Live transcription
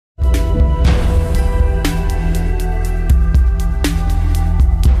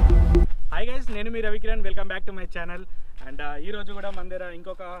నేను మీ Ravikiran, welcome back to my channel. And ఈ రోజు కూడా మన దగ్గర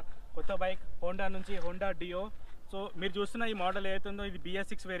ఇంకొక కొత్త బైక్ హోండా నుంచి Hondadio. సో మీరు చూస్తున్న ఈ మోడల్ ఏదైతుందో ఇది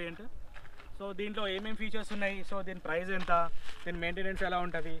BS6 వేరియంట్. సో దీంట్లో ఏమేమి ఫీచర్స్ ఉన్నాయి, సో దీని ప్రైస్ ఎంత, దీని మెయింటెనెన్స్ ఎలా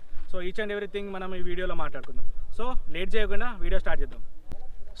ఉంటుంది, సో ఈచ్ అండ్ ఎవ్రీథింగ్ మనం ఈ వీడియోలో మాట్లాడుకుందాం. సో లేట్ చేయకుండా వీడియో స్టార్ట్ చేద్దాం.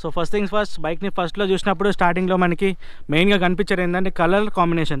 సో ఫస్ట్ థింగ్స్ ఫస్ట్, బైక్ని ఫస్ట్లో చూసినప్పుడు స్టార్టింగ్లో మనకి మెయిన్గా కనిపించేది ఏంటంటే కలర్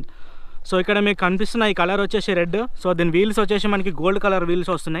కాంబినేషన్. సో ఇక్కడ మీకు కనిపిస్తున్న ఈ కలర్ వచ్చేసి రెడ్. సో దీని వీల్స్ వచ్చేసి మనకి గోల్డ్ కలర్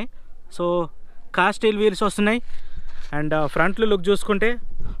వీల్స్ వస్తున్నాయి. సో కాస్ట్ స్టీల్ వీల్స్ వస్తున్నాయి. అండ్ ఫ్రంట్లో లుక్ చూసుకుంటే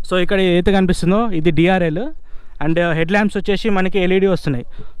సో ఇక్కడ ఏదైతే కనిపిస్తుందో ఇది DRL. అండ్ హెడ్ ల్యాంప్స్ వచ్చేసి మనకి LED వస్తున్నాయి.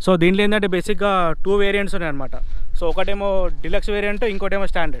 సో దీంట్లో ఏంటంటే బేసిక్గా 2 వేరియంట్స్ ఉన్నాయి అనమాట. సో ఒకటేమో డిలక్స్ వేరియంట్, ఇంకోటేమో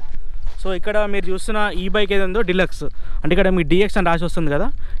స్టాండర్డ్. సో ఇక్కడ మీరు చూస్తున్న ఈ బైక్ ఏదో డిలక్స్, అంటే ఇక్కడ మీకు DX అని రాసి వస్తుంది కదా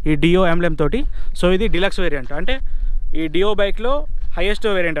ఈ DO ఎంబ్లెమ్ తోటి. సో ఇది డిలక్స్ వేరియంట్, అంటే ఈ DO బైక్లో హైయెస్ట్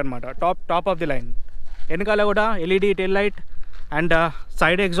వేరియంట్ అనమాట, టాప్ ఆఫ్ ది లైన్. వెనకాల కూడా LED tail light and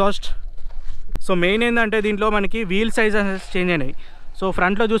side exhaust. So main ఏంటంటే దీంట్లో మనకి వీల్ సైజెస్ చేంజ్ అయినాయి. సో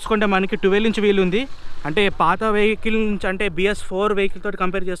ఫ్రంట్లో చూసుకుంటే మనకి 12 ఇంచ్ వీల్ ఉంది. అంటే పాత వెహికల్ నుంచి అంటే BS4 వెహికల్ తోటి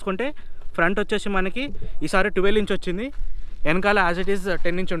కంపేర్ చేసుకుంటే ఫ్రంట్ వచ్చేసి మనకి ఈసారి 12 ఇంచ్ వచ్చింది. వెనకాల యాజ్ ఇట్ ఈస్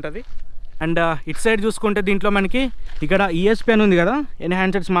 10 ఇంచ్ ఉంటుంది. అండ్ ఇట్ సైడ్ చూసుకుంటే దీంట్లో మనకి ఇక్కడ ESP అని ఉంది కదా,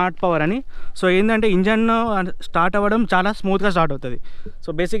 ఎన్హాన్స్డ్ స్మార్ట్ పవర్ అని. సో ఏంటంటే ఇంజన్ స్టార్ట్ అవ్వడం చాలా స్మూత్గా స్టార్ట్ అవుతుంది.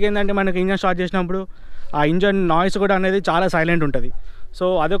 సో బేసిక్ ఏంటంటే మనకి ఇంజన్ స్టార్ట్ చేసినప్పుడు ఆ ఇంజన్ నాయిస్ కూడా అనేది చాలా సైలెంట్ ఉంటుంది. సో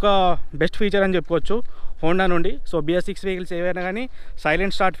అదొక బెస్ట్ ఫీచర్ అని చెప్పుకోవచ్చు హోండా నుండి. సో BS6 వెహికల్స్ ఏవైనా కానీ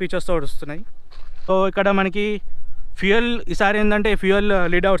సైలెంట్ స్టార్ట్ ఫీచర్స్తో వస్తున్నాయి. సో ఇక్కడ మనకి ఫ్యూయల్ ఈసారి ఏంటంటే ఫ్యూయల్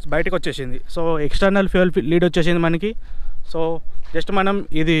లీడ్ అవుట్స్ బయటకు వచ్చేసింది. సో ఎక్స్టర్నల్ ఫ్యూయల్ లీడ్ వచ్చేసింది మనకి. సో జస్ట్ మనం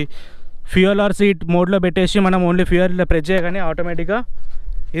ఇది ఫ్యూయల్ ఆర్ సీట్ మోడ్లో పెట్టేసి మనం ఓన్లీ ఫ్యూయల్ ప్రెస్ చేయగానే ఆటోమేటిక్గా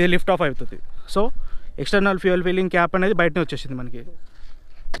ఇది లిఫ్ట్ ఆఫ్ అవుతుంది. So external fuel filling cap అనేది బయటనే వచ్చేసింది మనకి.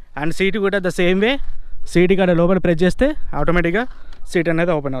 అండ్ సీట్ కూడా ద సేమ్ వే, సీట్ ఇక్కడ లోపల ప్రెస్ చేస్తే ఆటోమేటిక్గా సీట్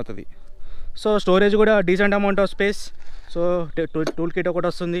అనేది ఓపెన్ అవుతుంది. సో స్టోరేజ్ కూడా decent amount of space. So tool kit ఒకటి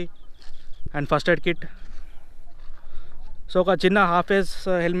వస్తుంది and first aid kit. So ఒక చిన్న హాఫ్ ఫేస్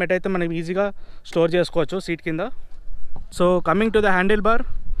హెల్మెట్ అయితే మనం ఈజీగా స్టోర్ చేసుకోవచ్చు సీట్ కింద. So coming to the handle bar.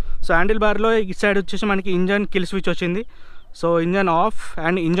 So handle బార్లో ఈ సైడ్ వచ్చేసి మనకి ఇంజన్ కిల్ స్విచ్ వచ్చింది. So engine of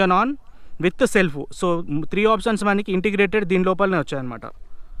and engine on with self. So 3 options మనకి ఇంటిగ్రేటెడ్ దీని లోపలనే వచ్చాయన్నమాట.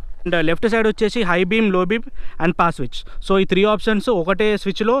 అండ్ లెఫ్ట్ సైడ్ వచ్చేసి హై బీమ్, లో beam and pass switch. So ఈ 3 ఆప్షన్స్ ఒకటే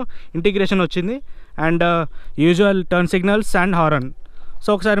స్విచ్లో ఇంటిగ్రేషన్ వచ్చింది. And usual turn signals and horn. So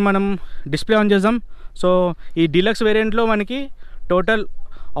ఒకసారి మనం డిస్ప్లే ఆన్ చేద్దాం. సో ఈ డిలక్స్ వేరియంట్లో మనకి టోటల్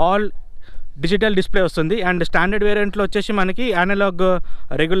ఆల్ డిజిటల్ డిస్ప్లే వస్తుంది. అండ్ స్టాండర్డ్ వేరియంట్లో వచ్చేసి మనకి అనలాగ్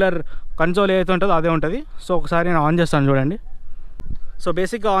రెగ్యులర్ కన్సోల్ ఏదైతే ఉంటుందో అదే ఉంటుంది. సో ఒకసారి నేను ఆన్ చేస్తాను చూడండి. సో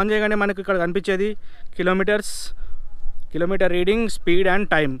బేసిక్గా ఆన్ చేయగానే మనకి ఇక్కడ కనిపించేది kilometre reading, speed and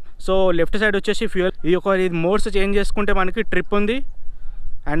time. So left side వచ్చేసి ఫ్యూయల్, ఇది మోడ్స్ చేంజ్ చేసుకుంటే మనకి ట్రిప్ ఉంది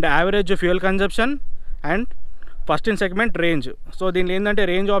and average fuel consumption and first in segment range. So దీనిలో ఏంటంటే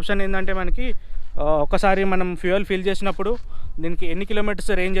రేంజ్ ఆప్షన్ ఏంటంటే మనకి ఒకసారి మనం ఫ్యూయల్ ఫిల్ చేసినప్పుడు దీనికి ఎన్ని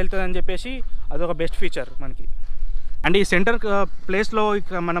కిలోమీటర్స్ రేంజ్ వెళ్తుంది అని చెప్పేసి అదొక బెస్ట్ ఫీచర్ మనకి. అండ్ ఈ సెంటర్ ప్లేస్లో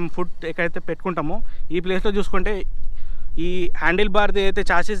మనం ఫుడ్ ఎక్కడైతే పెట్టుకుంటామో ఈ ప్లేస్లో చూసుకుంటే ఈ హ్యాండిల్ బార్ ఏదైతే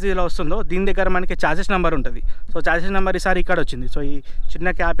చాసిస్ ఇలా వస్తుందో దీని దగ్గర మనకి చాసిస్ నెంబర్ ఉంటుంది. సో చాసిస్ నెంబర్ ఈసారి ఇక్కడ వచ్చింది. సో ఈ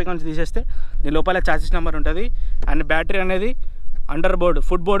చిన్న క్యాపింగ్ నుంచి తీసేస్తే దీని లోపల చాసిస్ నెంబర్ ఉంటుంది. అండ్ బ్యాటరీ అనేది అండర్ బోర్డ్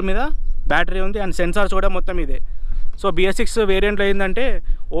ఫుట్ బోర్డ్ మీద బ్యాటరీ ఉంది. అండ్ సెన్సార్స్ కూడా మొత్తం ఇదే. సో BS6 వేరియంట్లో ఏంటంటే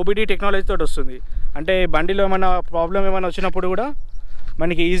OBD టెక్నాలజీతో వస్తుంది. అంటే బండిలో ఏమైనా ప్రాబ్లం ఏమైనా వచ్చినప్పుడు కూడా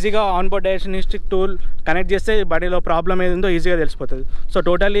మనకి ఈజీగా ఆన్బోర్డ్ డయాగ్నోస్టిక్ టూల్ కనెక్ట్ చేస్తే బండిలో ప్రాబ్లం ఏది ఉందో ఈజీగా తెలిసిపోతుంది. So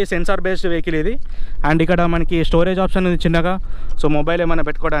totally sensor based vehicle ఇది. అండ్ ఇక్కడ మనకి స్టోరేజ్ ఆప్షన్ ఉంది చిన్నగా, సో మొబైల్ ఏమైనా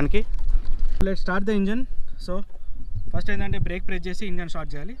పెట్టుకోవడానికి. Let's start the engine. So first ఏంటంటే బ్రేక్ ప్రెస్ చేసి ఇంజన్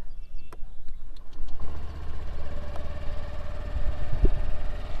స్టార్ట్ చేయాలి.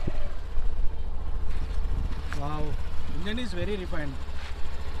 Wow, engine is very refined.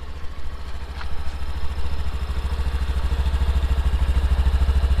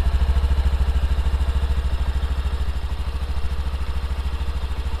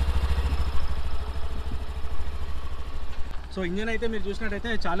 So engine అయితే మీరు చూసినట్టయితే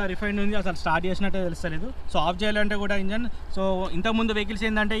చాలా రిఫైన్డ్ ఉంది, అసలు స్టార్ట్ చేసినట్టే తెలుస్తలేదు. సో ఆఫ్ చేయాలంటే కూడా ఇంజన్, సో ఇంతకుముందు వెహికల్స్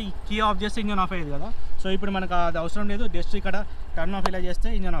ఏంటంటే ఈ కీ ఆఫ్ చేస్తే ఇంజన్ ఆఫ్ అయ్యేది కదా. సో ఇప్పుడు మనకు అది అవసరం లేదు, జస్ట్ ఇక్కడ టర్న్ ఆఫ్ ఇలా చేస్తే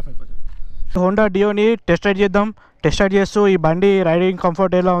ఇంజన్ ఆఫ్ అయిపోతుంది. Hondadio టెస్ట్ రైడ్ చేద్దాం. టెస్ట్ రైడ్ చేస్తూ ఈ బండి రైడింగ్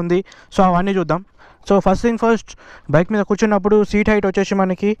కంఫర్ట్ ఎలా ఉంది సో అవన్నీ చూద్దాం. So first thing first, bike మీద కూర్చున్నప్పుడు సీట్ హైట్ వచ్చేసి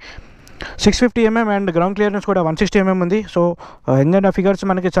మనకి 650 mm అండ్ గ్రౌండ్ క్లియరెన్స్ కూడా 160 mm ఉంది. సో ఇంజన్ ఫిగర్స్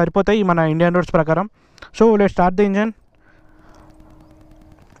మనకి సరిపోతాయి మన ఇండియన్ రోడ్స్ ప్రకారం. So let's start the engine.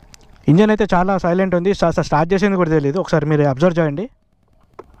 Engine అయితే చాలా సైలెంట్ ఉంది, స్టార్ట్ చేసేది కూడా తెలియదు. ఒకసారి మీరు అబ్జర్వ్ చేయండి.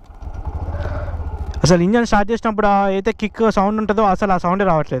 అసలు ఇంజన్ స్టార్ట్ చేసినప్పుడు అయితే కిక్ సౌండ్ ఉంటుందో అసలు ఆ సౌండే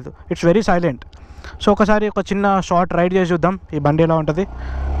రావట్లేదు. It's very silent. సో ఒకసారి ఒక చిన్న షార్ట్ రైడ్ చేసి చూద్దాం ఈ బండి ఎలా ఉంటుంది.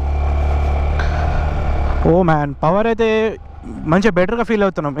 ఓ మ్యాన్, పవర్ అయితే మంచిగా బెటర్గా ఫీల్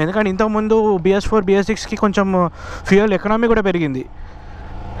అవుతున్నాం. ఎందుకంటే ఇంతకుముందు BS4 BS6కి కొంచెం ఫ్యూయల్ ఎకనామీ కూడా పెరిగింది.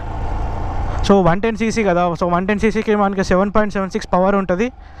 సో 110cc కదా, సో 110ccకి మనకి 7.76 పవర్ ఉంటుంది.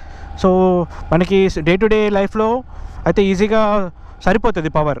 సో మనకి డే టు డే లైఫ్లో అయితే ఈజీగా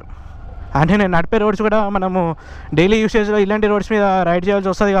సరిపోతుంది పవర్. అంటే నేను నడిపే రోడ్స్ కూడా మనము డైలీ యూసేజ్లో ఇలాంటి రోడ్స్ మీద రైడ్ చేయాల్సి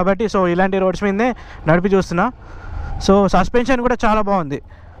వస్తుంది కాబట్టి సో ఇలాంటి రోడ్స్ మీదనే నడిపి చూస్తున్నా. సో సస్పెన్షన్ కూడా చాలా బాగుంది.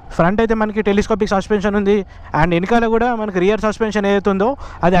 ఫ్రంట్ అయితే మనకి టెలిస్కోపిక్ సస్పెన్షన్ ఉంది, అండ్ వెనకాల కూడా మనకి రియర్ సస్పెన్షన్ ఏదైతే ఉందో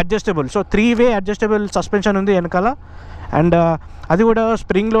అది adjustable. So 3-way adjustable suspension ఉంది వెనకాల, అండ్ అది కూడా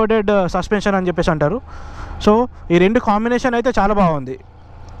స్ప్రింగ్ లోడెడ్ సస్పెన్షన్ అని చెప్పేసి అంటారు. సో ఈ రెండు కాంబినేషన్ అయితే చాలా బాగుంది.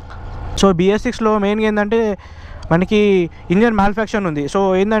 సో BS6లో మెయిన్గా ఏంటంటే మనకి ఇంజన్ మ్యానుఫ్యాక్చర్ ఉంది. సో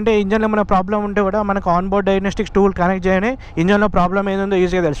ఏంటంటే ఇంజన్లో ఏమైనా ప్రాబ్లం ఉంటే కూడా మనకు ఆన్బోర్డ్ డయాగ్నోస్టిక్స్ టూల్ కనెక్ట్ చేయని ఇంజన్లో ప్రాబ్లం ఏందో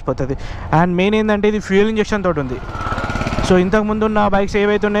ఈజీగా తెలిసిపోతుంది. అండ్ మెయిన్ ఏంటంటే ఇది ఫ్యూయల్ ఇంజెక్షన్ తోటి ఉంది. సో ఇంతకుముందు ఉన్న బైక్స్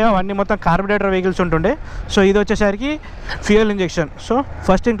ఏవైతే ఉన్నాయో అవన్నీ మొత్తం కార్బొరేటర్ వెహికల్స్ ఉంటుండే. సో ఇది వచ్చేసరికి fuel injection. So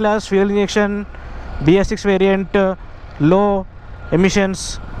first in class fuel injection, BS6 variant, లో ఎమిషన్స్.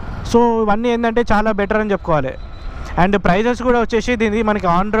 సో ఇవన్నీ ఏంటంటే చాలా బెటర్ అని చెప్పుకోవాలి. అండ్ ప్రైజెస్ కూడా వచ్చేసి దీనికి మనకి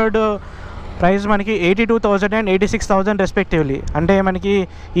ఆన్ రోడ్ ప్రైస్ మనకి 82,000 and 86,000 రెస్పెక్టివ్లీ. అంటే మనకి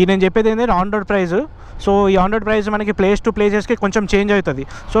ఈ నేను చెప్పేది ఏంటంటే ఆన్ రోడ్ ప్రైస్. సో ఈ ఆన్ రోడ్ ప్రైస్ మనకి ప్లేస్ టు ప్లేసెస్కి కొంచెం చేంజ్ అవుతుంది.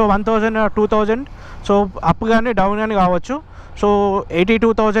 సో 1,000 or 2,000 సో అప్ కానీ డౌన్ కానీ కావచ్చు. సో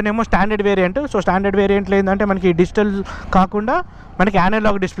 82,000 ఏమో స్టాండర్డ్ వేరియంట్. సో స్టాండర్డ్ వేరియంట్లో ఏంటంటే మనకి డిజిటల్ కాకుండా మనకి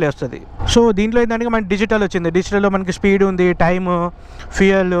అనలాగ్ డిస్ప్లే వస్తుంది. సో దీంట్లో ఏంటంటే మనకి డిజిటల్ వచ్చింది. డిజిటల్లో మనకి స్పీడ్ ఉంది, టైమ్,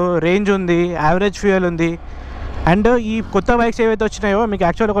 ఫ్యూయల్, రేంజ్ ఉంది, యావరేజ్ ఫ్యూయల్ ఉంది. అండ్ ఈ కొత్త బైక్స్ ఏవైతే వచ్చినాయో మీకు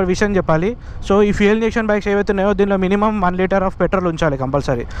యాక్చువల్ ఒక విషయం చెప్పాలి. సో ఈ ఫ్యూయల్ ఇంజెక్షన్ బైక్స్ ఏవైతే ఉన్నాయో దీనిలో మినిమం 1 లీటర్ ఆఫ్ పెట్రోల్ ఉంచాలి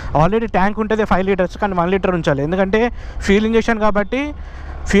కంపల్సరీ. ఆల్రెడీ ట్యాంక్ ఉంటుంది 5 లీటర్స్, కానీ 1 లీటర్ ఉంచాలి. ఎందుకంటే ఫ్యూయల్ ఇంజెక్షన్ కాబట్టి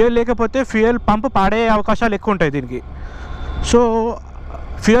ఫ్యూయల్ లేకపోతే ఫ్యూయల్ పంప్ పాడే అవకాశాలు ఎక్కువ ఉంటాయి దీనికి. సో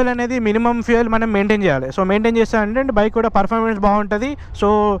ఫ్యూయల్ అనేది మినిమం ఫ్యూయల్ మనం మెయింటైన్ చేయాలి. సో మెయింటైన్ చేస్తానంటే బైక్ కూడా పర్ఫార్మెన్స్ బాగుంటుంది. సో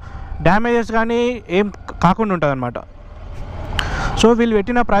డ్యామేజెస్ కానీ ఏం కాకుండా ఉంటుంది అనమాట. సో వీళ్ళు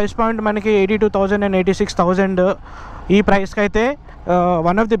పెట్టిన ప్రైస్ పాయింట్ మనకి 82,000 and 86,000. ఈ ప్రైస్కి అయితే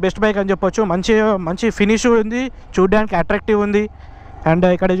one of the best bike అని చెప్పొచ్చు. మంచి ఫినిష్ ఉంది, చూడడానికి అట్రాక్టివ్ ఉంది. అండ్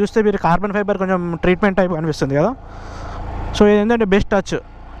ఇక్కడ చూస్తే మీరు కార్బన్ ఫైబర్ కొంచెం ట్రీట్మెంట్ టైప్ అనిపిస్తుంది కదా. సో ఏంటంటే బెస్ట్ టచ్.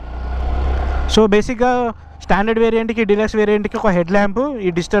 సో బేసిక్గా స్టాండర్డ్ వేరియంట్కి డీలక్స్ వేరియంట్కి ఒక హెడ్ ల్యాంప్,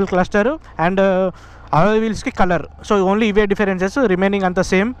 ఈ digital cluster, and Alai వీల్స్కి colour. So only ఇవే డిఫరెన్సెస్, రిమైనింగ్ అంతా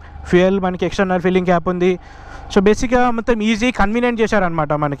సేమ్. ఫ్యూయల్ మనకి ఎక్స్టర్నల్ ఫిల్లింగ్ క్యాప్ ఉంది. సో బేసిక్గా మొత్తం ఈజీ కన్వీనియంట్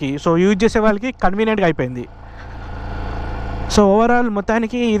చేశారనమాట మనకి. సో యూజ్ చేసే వాళ్ళకి కన్వీనియంట్గా అయిపోయింది. సో ఓవరాల్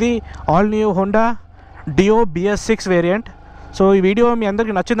మొత్తానికి ఇది ఆల్ న్యూ హోండా డియో BS6 వేరియంట్. సో ఈ వీడియో మీ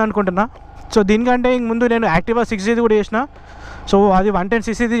అందరికీ నచ్చింది అనుకుంటున్నా. సో దీనికంటే ముందు నేను యాక్టివా 6Gది కూడా చేసిన. సో అది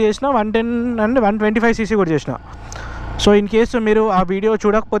 110ccది చేసిన, 110 and 125cc కూడా చేసిన. సో ఇన్ కేసు మీరు ఆ వీడియో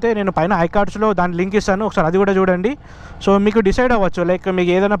చూడకపోతే నేను పైన ఐకార్డ్స్లో దాని లింక్ ఇస్తాను, ఒకసారి అది కూడా చూడండి. సో మీకు డిసైడ్ అవ్వచ్చు, లైక్ మీకు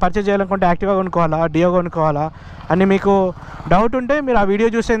ఏదైనా పర్చేజ్ చేయాలనుకుంటే యాక్టివా కొనుక్కోవాలా, డియో కొనుక్కోవాలా అని మీకు డౌట్ ఉంటే మీరు ఆ వీడియో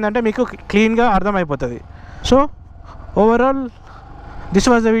చూస్తే ఏంటంటే మీకు క్లీన్గా అర్థమైపోతుంది. So overall this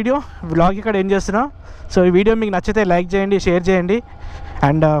was the video. Vlog ఇక్కడ ఏం చేస్తున్నా. సో ఈ వీడియో మీకు నచ్చితే లైక్ చేయండి, షేర్ చేయండి.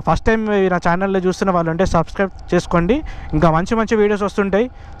 అండ్ ఫస్ట్ టైం నా ఛానల్లో చూస్తున్న వాళ్ళు ఉంటే సబ్స్క్రైబ్ చేసుకోండి. ఇంకా మంచి వీడియోస్ వస్తుంటాయి.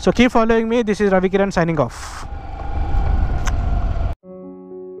 So keep following me. This is Ravikiran signing off.